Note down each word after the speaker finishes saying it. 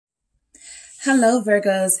Hello,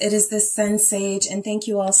 Virgos. It is the SunSage, and thank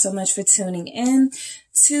you all so much for tuning in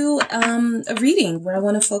to a reading where I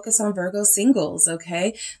want to focus on Virgo singles,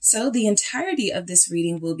 okay? So the entirety of this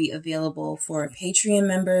reading will be available for Patreon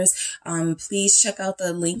members. Please check out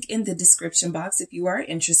the link in the description box if you are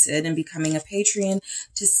interested in becoming a Patreon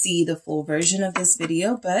to see the full version of this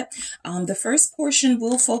video. But the first portion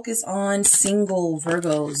will focus on single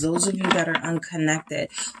Virgos, those of you that are unconnected.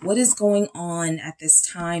 What is going on at this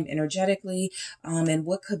time energetically, and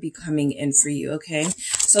what could be coming in for you, okay?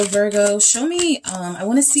 So Virgo, show me, I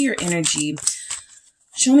want to see your energy.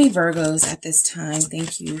 Show me Virgos at this time.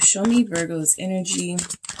 Thank you. Show me Virgos energy.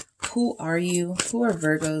 Who are you? Who are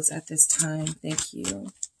Virgos at this time? Thank you.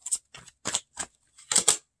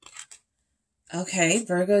 Okay,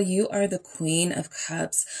 Virgo, you are the Queen of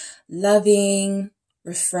Cups. Loving,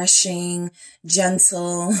 refreshing,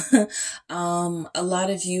 gentle. A lot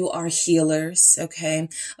of you are healers, okay?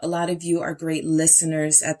 A lot of you are great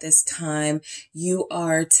listeners at this time. You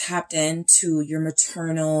are tapped into your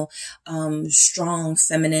maternal, strong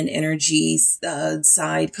feminine energies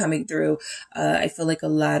side coming through. I feel like a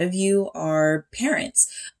lot of you are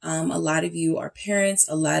parents. A lot of you are parents.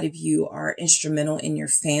 A lot of you are instrumental in your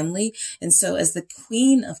family. And so as the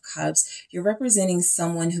Queen of Cups, you're representing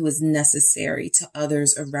someone who is necessary to others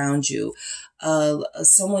around you,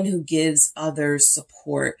 someone who gives others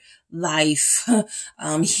support, life,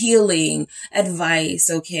 healing, advice,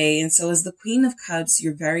 okay? And so as the Queen of Cups,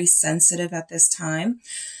 you're very sensitive at this time.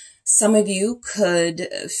 Some of you could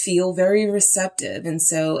feel very receptive and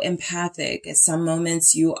so empathic. At some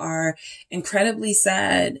moments you are incredibly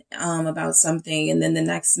sad about something, and then the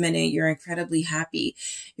next minute you're incredibly happy.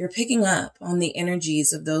 You're picking up on the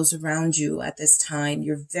energies of those around you at this time.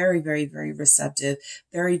 You're very, very, very receptive,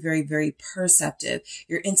 very, very, very perceptive.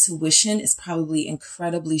 Your intuition is probably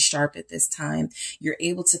incredibly sharp at this time. You're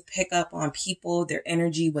able to pick up on people, their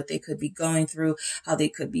energy, what they could be going through, how they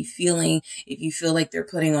could be feeling. If you feel like they're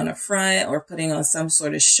putting on a front or putting on some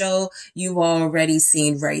sort of show, you've already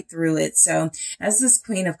seen right through it. So as this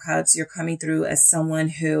Queen of Cups, you're coming through as someone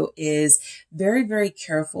who is very, very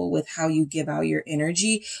careful with how you give out your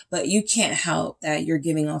energy, but you can't help that you're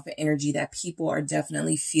giving off an energy that people are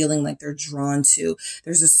definitely feeling like they're drawn to.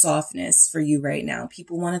 There's a softness for you right now.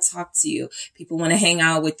 People want to talk to you. People want to hang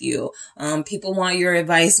out with you. People want your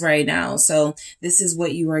advice right now. So this is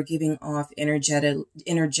what you are giving off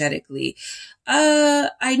energetically.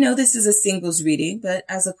 I know this is a singles reading, but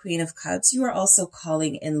as a Queen of Cups, you are also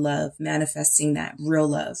calling in love, manifesting that real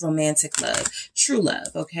love, romantic love, true love,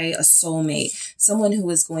 okay? A soulmate, someone who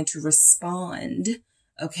is going to respond,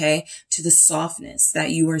 okay, to the softness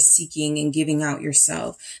that you are seeking and giving out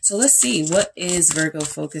yourself. So let's see, what is Virgo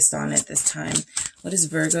focused on at this time? What is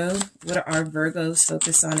Virgo? What are Virgos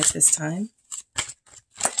focused on at this time?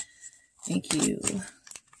 Thank you.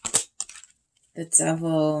 The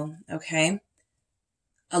Devil, okay?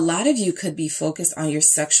 A lot of you could be focused on your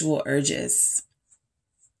sexual urges.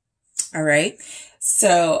 All right.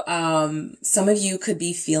 So, some of you could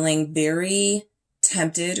be feeling very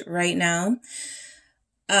tempted right now.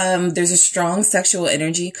 There's a strong sexual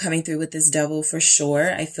energy coming through with this Devil for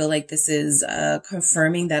sure. I feel like this is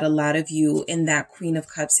confirming that a lot of you in that Queen of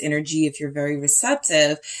Cups energy, if you're very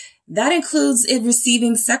receptive, that includes it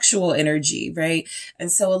receiving sexual energy, right? And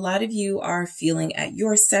so a lot of you are feeling at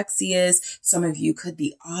your sexiest. Some of you could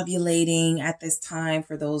be ovulating at this time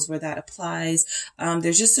for those where that applies.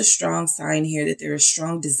 There's just a strong sign here that there are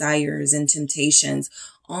strong desires and temptations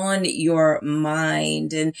on your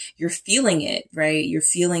mind, and you're feeling it, right? You're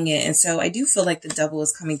feeling it. And so I do feel like the Devil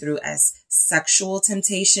is coming through as sexual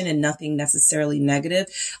temptation and nothing necessarily negative.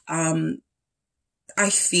 I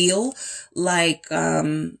feel like,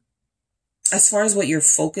 as far as what you're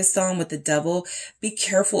focused on with the Devil, be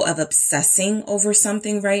careful of obsessing over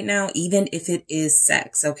something right now, even if it is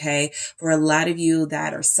sex, okay? For a lot of you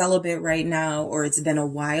that are celibate right now, or it's been a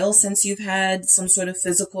while since you've had some sort of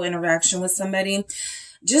physical interaction with somebody,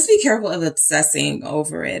 just be careful of obsessing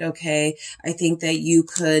over it, okay? I think that you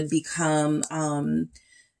could become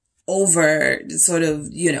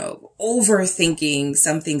overthinking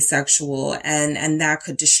something sexual, and that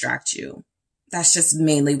could distract you. That's just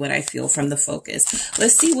mainly what I feel from the focus.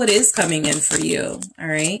 Let's see what is coming in for you. All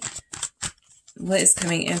right. What is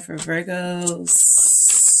coming in for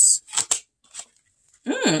Virgos?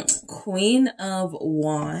 Queen of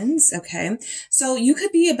Wands. Okay. So you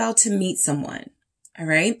could be about to meet someone. All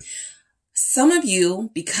right. Some of you,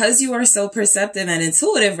 because you are so perceptive and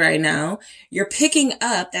intuitive right now, you're picking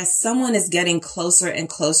up that someone is getting closer and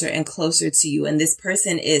closer and closer to you. And this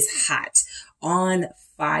person is hot, on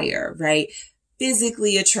fire, right?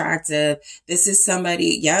 Physically attractive. This is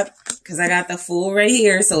somebody, yep, because I got the Fool right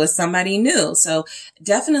here. So it's somebody new. So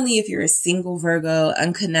definitely if you're a single Virgo,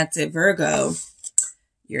 unconnected Virgo,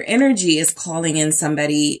 your energy is calling in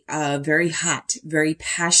somebody very hot, very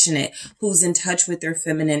passionate, who's in touch with their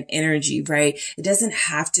feminine energy, right? It doesn't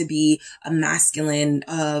have to be a masculine,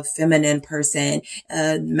 feminine person,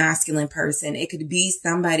 a masculine person. It could be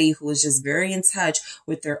somebody who is just very in touch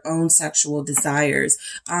with their own sexual desires.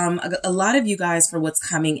 A lot of you guys, for what's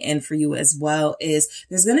coming in for you as well, is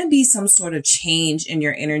there's going to be some sort of change in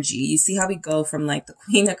your energy. You see how we go from like the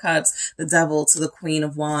Queen of Cups, the Devil, to the Queen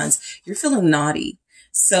of Wands. You're feeling naughty.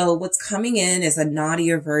 So what's coming in is a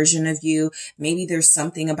naughtier version of you. Maybe there's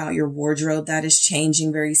something about your wardrobe that is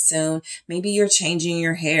changing very soon. Maybe you're changing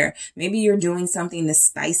your hair. Maybe you're doing something to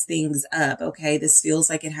spice things up. Okay. This feels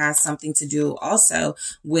like it has something to do also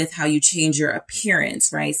with how you change your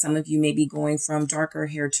appearance, right? Some of you may be going from darker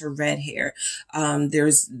hair to red hair.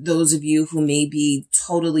 There's those of you who may be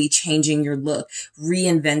totally changing your look,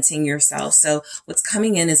 reinventing yourself. So what's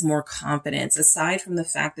coming in is more confidence. Aside from the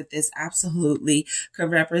fact that this absolutely could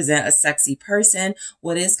represent a sexy person,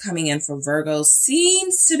 what is coming in for Virgo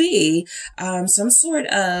seems to be some sort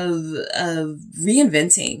of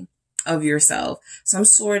reinventing of yourself, some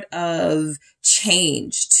sort of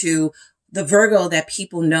change to the Virgo that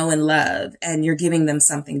people know and love, and you're giving them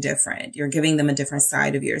something different. You're giving them a different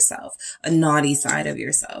side of yourself, a naughty side of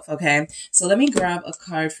yourself, okay? So let me grab a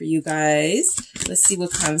card for you guys. Let's see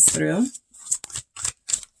what comes through.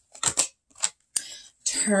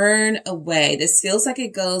 Turn away. This feels like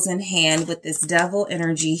it goes in hand with this Devil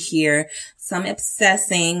energy here. Some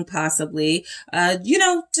obsessing, possibly.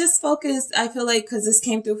 Just focus. I feel like because this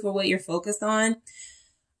came through for what you're focused on.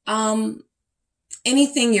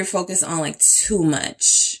 Anything you're focused on like too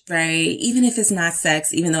much, right? Even if it's not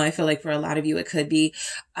sex, even though I feel like for a lot of you it could be,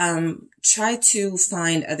 try to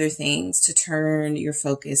find other things to turn your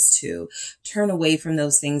focus to. Turn away from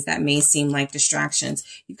those things that may seem like distractions.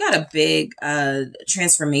 You've got a big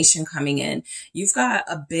transformation coming in. You've got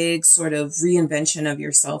a big sort of reinvention of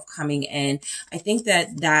yourself coming in. I think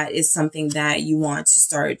that is something that you want to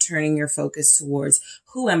start turning your focus towards.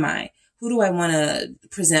 Who am I? Who do I want to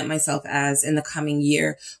present myself as in the coming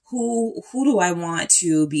year? Who do I want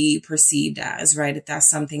to be perceived as, right? If that's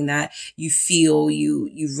something that you feel you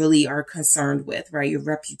really are concerned with, right? Your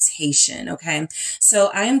reputation, okay?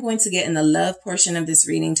 So I am going to get in the love portion of this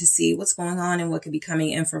reading to see what's going on and what could be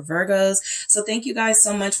coming in for Virgos. So thank you guys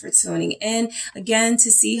so much for tuning in. Again,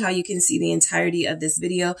 to see how you can see the entirety of this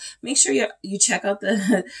video, make sure you check out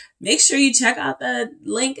the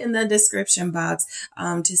link in the description box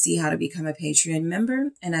to see how to become a Patreon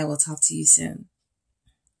member, and I will talk to you soon.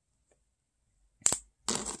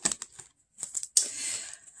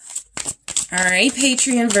 All right,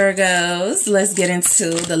 Patreon Virgos, let's get into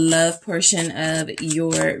the love portion of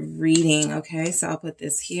your reading. Okay, so I'll put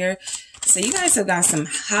this here. So you guys have got some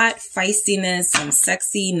hot feistiness, some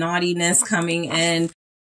sexy naughtiness coming in